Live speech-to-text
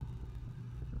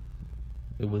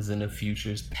It was in a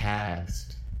future's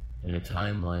past, in a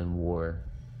timeline war,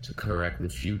 to correct the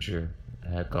future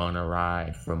that had gone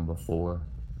awry from before.